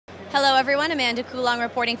Hello everyone, Amanda Coulong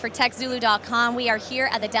reporting for TechZulu.com. We are here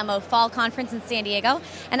at the DEMOfall conference in San Diego,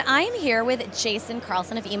 and I am here with Jason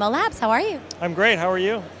Carlson of Emo Labs. How are you? I'm great, how are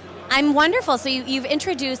you? I'm wonderful. So you've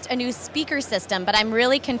introduced a new speaker system, but I'm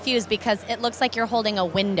really confused because it looks like you're holding a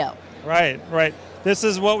window. Right. This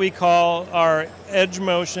is what we call our edge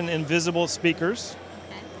motion invisible speakers,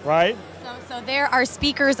 right? So there are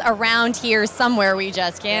speakers around here somewhere, we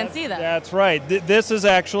just can't see them. That's right. This is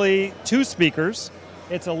actually two speakers.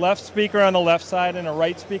 It's a left speaker on the left side and a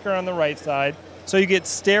right speaker on the right side. So you get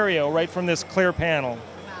stereo right from this clear panel.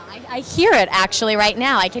 Wow, I hear it actually right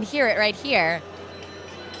now. I can hear it right here.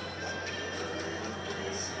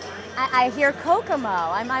 I hear Kokomo.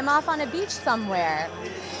 I'm off on a beach somewhere.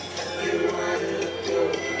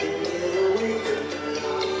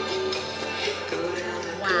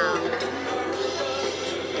 Wow.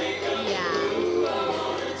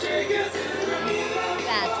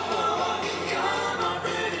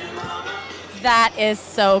 That is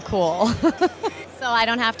so cool. So I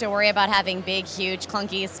don't have to worry about having big, huge,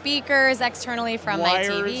 clunky speakers externally from my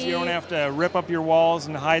TV. You don't have to rip up your walls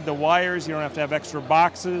and hide the wires. You don't have to have extra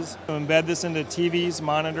boxes. You embed this into TVs,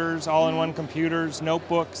 monitors, all-in-one computers,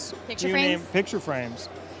 notebooks. Picture frames? Picture frames.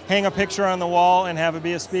 Hang a picture on the wall and have it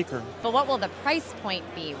be a speaker. But what will the price point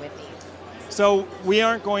be with these? So we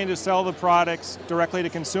aren't going to sell the products directly to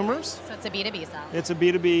consumers. So it's a B2B sell. It's a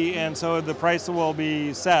B2B, and so the price will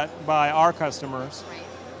be set by our customers. Right.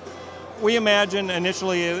 We imagine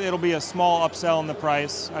initially it'll be a small upsell in the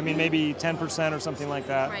price. I mean, maybe 10% or something like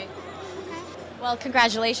that. Right. Okay. Well,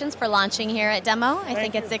 congratulations for launching here at Demo. I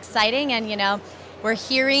think it's exciting, and we're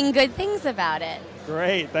hearing good things about it.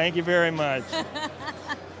 Great. Thank you very much.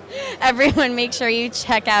 Everyone, make sure you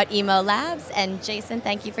check out Emo Labs. And Jason,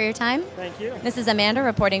 thank you for your time. Thank you. This is Amanda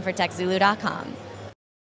reporting for TechZulu.com.